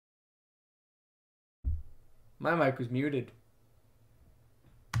My mic was muted.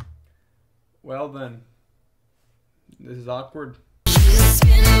 Well then. This is awkward.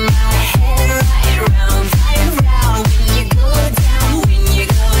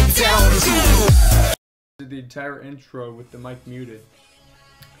 The entire intro with the mic muted.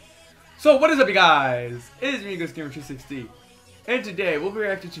 So what is up, you guys? It is me, GhostGamer260, and today we'll be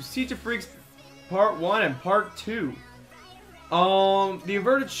reacting to Siege of Freaks Part 1 and Part 2. The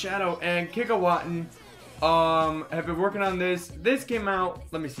Inverted Shadow and Kikawatan have been working on this. This came out,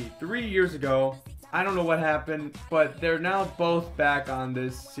 let me see, 3 years ago. I don't know what happened, but they're now both back on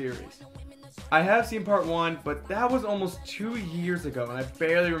this series. I have seen Part 1, but that was almost 2 years ago, and I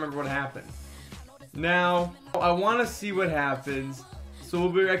barely remember what happened. Now, I want to see what happens, so we'll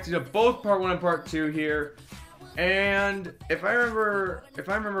be reacting to both Part 1 and Part 2 here. And if I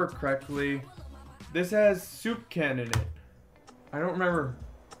remember correctly, this has Soupken in it. I don't remember.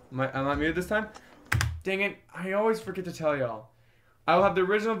 I'm not muted this time? Dang it, I always forget to tell y'all. I will have the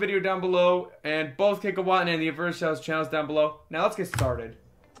original video down below, and both Kikawatan and the Inverted Shadows channels down below. Now let's get started,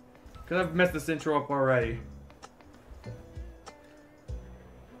 because I've messed this intro up already.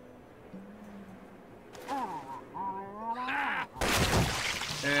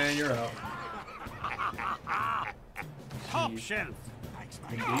 And you're out. Top shelf.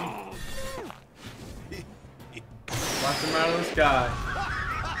 Indeed. Blast him out of the sky.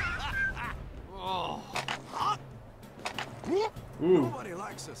 Ooh. Nobody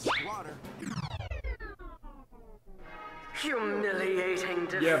likes a squatter. Humiliating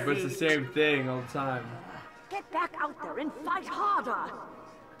defeat. Yeah, but it's the same thing all the time. Get back out there and fight harder.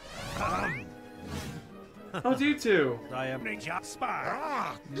 Oh, it's you two. I am Ninja Spy.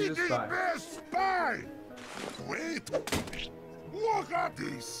 Ah, Ninja it is spy. best spy. Wait, look at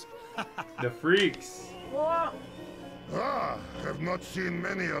this. The Freaks. Whoa. Ah, have not seen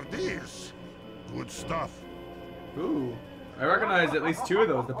many of these. Good stuff. Ooh. I recognize at least two of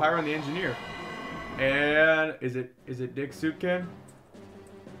those, the Pyro and the Engineer. And is it Dick Soupken?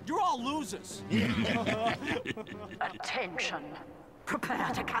 You're all losers. Attention.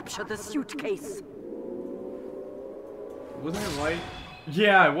 Prepare to capture the suitcase. Wasn't it white?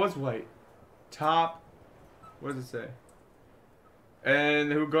 Yeah, it was white. Top. What does it say?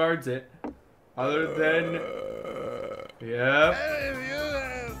 And who guards it? Other than... Yep. If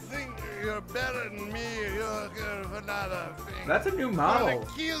you think you're better than me, you're good for another thing. That's a new model.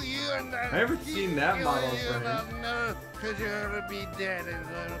 Kill you and I haven't seen that model for him. Because you're gonna be dead and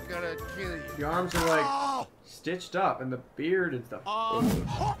I'm gonna kill you. The arms are like Oh. stitched up, and the beard and stuff.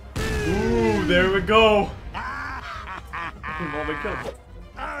 Ooh, there we go. Well, we killed him.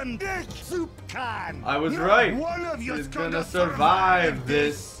 And Dick Soupken. I was Not right. One of you's He's gonna survive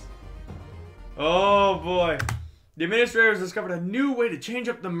this. Oh boy. The administrators discovered a new way to change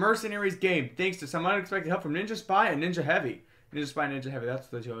up the mercenaries game thanks to some unexpected help from Ninja Spy and Ninja Heavy. Ninja Spy and Ninja Heavy, that's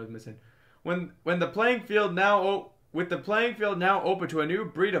the show I was missing. With the playing field now open to a new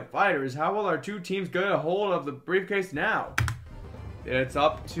breed of fighters, how will our two teams get a hold of the briefcase now? It's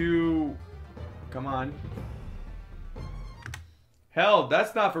up to... Come on. Hell,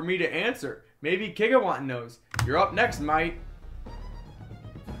 that's not for me to answer. Maybe Kikawatan knows. You're up next, mate.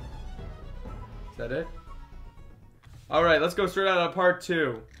 Is that it? Alright, let's go straight out of Part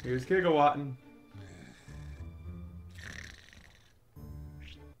 2. Here's Kikawatan.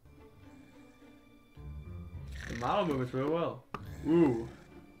 The model movements really well. Ooh.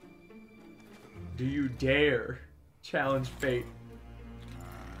 Do you dare challenge fate?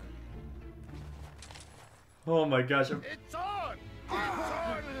 Oh my gosh. It's on. It's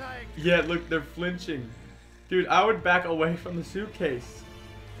on like. Yeah, look, they're flinching. Dude, I would back away from the suitcase.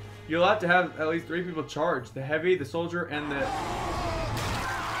 You'll have to have at least 3 people charged. The Heavy, the Soldier, and the...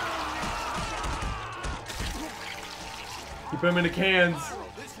 You put them in the cans.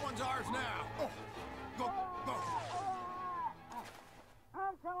 This one's ours now.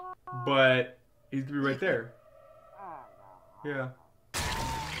 But he's gonna be right there. Yeah.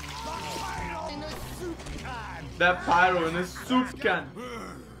 That Pyro in this soup can.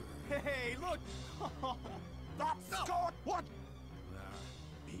 Hey, look. That's Scott. What?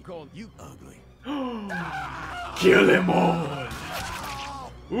 He called you ugly. Kill them all.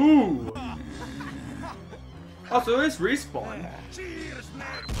 Ooh. Oh, so it's respawn. Cheers, man.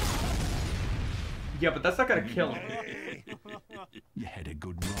 Yeah, but that's not gonna kill him. You had a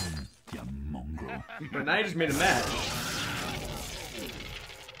good run, you mongrel. But now you just made a match.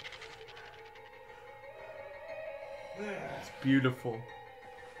 It's beautiful.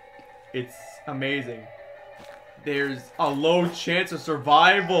 It's amazing. There's a low chance of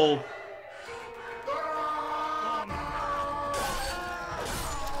survival.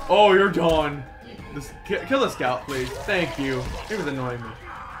 Oh, you're done. Kill the scout, please. Thank you. He was annoying me.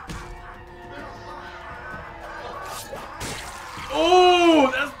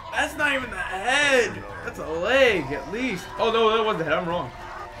 Oh, that's not even the head. That's a leg, at least. Oh no, that wasn't the head. I'm wrong.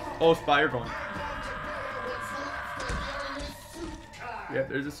 Oh, Spy, you're going. Yeah,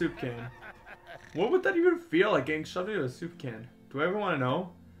 there's a soup can. What would that even feel like, getting shoved into a soup can? Do I ever want to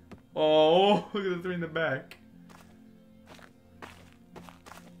know? Oh, look at the three in the back.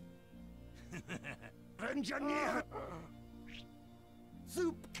 Engineer!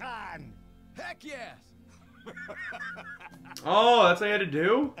 Soup can! Heck yes! Oh, that's all you had to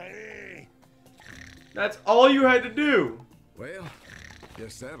do? Hey. That's all you had to do. Well,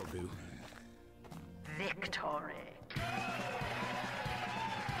 guess that'll do. Victory.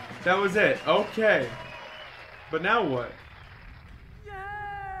 That was it. Okay. But now what?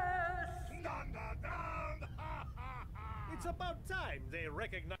 It's about time they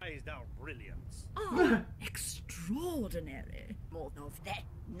recognized our brilliance. Oh, extraordinary. More of that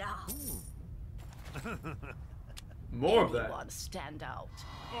now. More of that. Anyone stand out.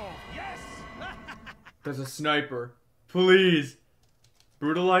 Oh, yes! There's a sniper. Please.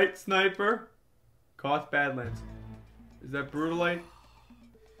 Brutalite sniper. Koth Badlands. Is that Brutalite?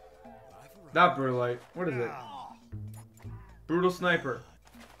 Not Brutalite. What is it? Brutal sniper.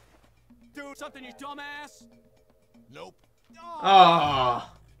 Do something, you dumbass! Nope.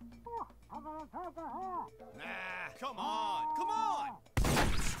 Ah. Nah, come on, come on!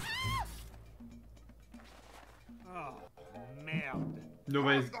 Oh, man.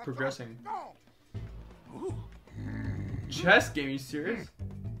 Nobody's progressing. Chess game? You serious?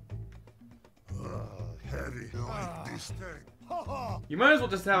 Heavy like this thing. You might as well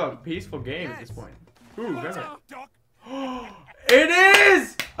just have a peaceful game at this point. Ooh, Watch got it. out, Duck! It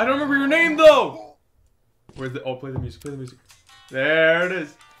is! I don't remember your name though! Where's the... Oh, play the music, play the music. There it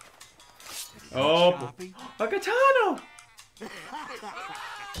is. Oh, a katana!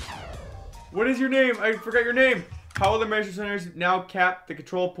 What is your name? I forgot your name. How will the Master Centers now cap the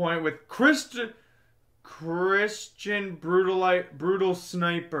control point with Christian Brutal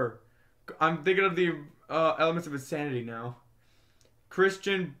Sniper? I'm thinking of the elements of insanity now.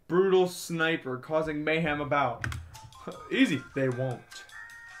 Christian Brutal Sniper causing mayhem about. Easy. They won't.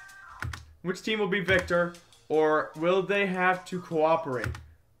 Which team will be victor, or will they have to cooperate?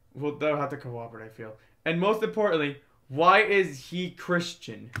 Well, they'll have to cooperate, I feel. And most importantly, why is he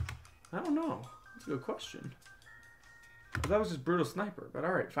Christian? I don't know. That's a good question. I thought it was just Brutal Sniper, but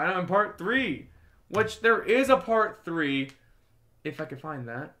alright. Find out in part 3. Which, there is a part 3, if I could find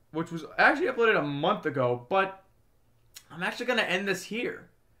that. Which was actually uploaded a month ago, but I'm actually going to end this here.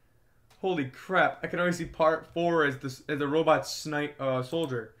 Holy crap. I can already see part 4 as the robot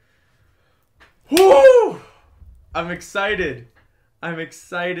soldier. Woo! I'm excited. I'm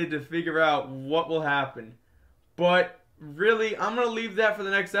excited to figure out what will happen. But really, I'm going to leave that for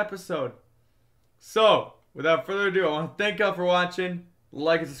the next episode. So, without further ado, I want to thank y'all for watching.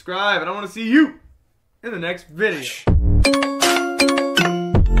 Like and subscribe, and I want to see you in the next video.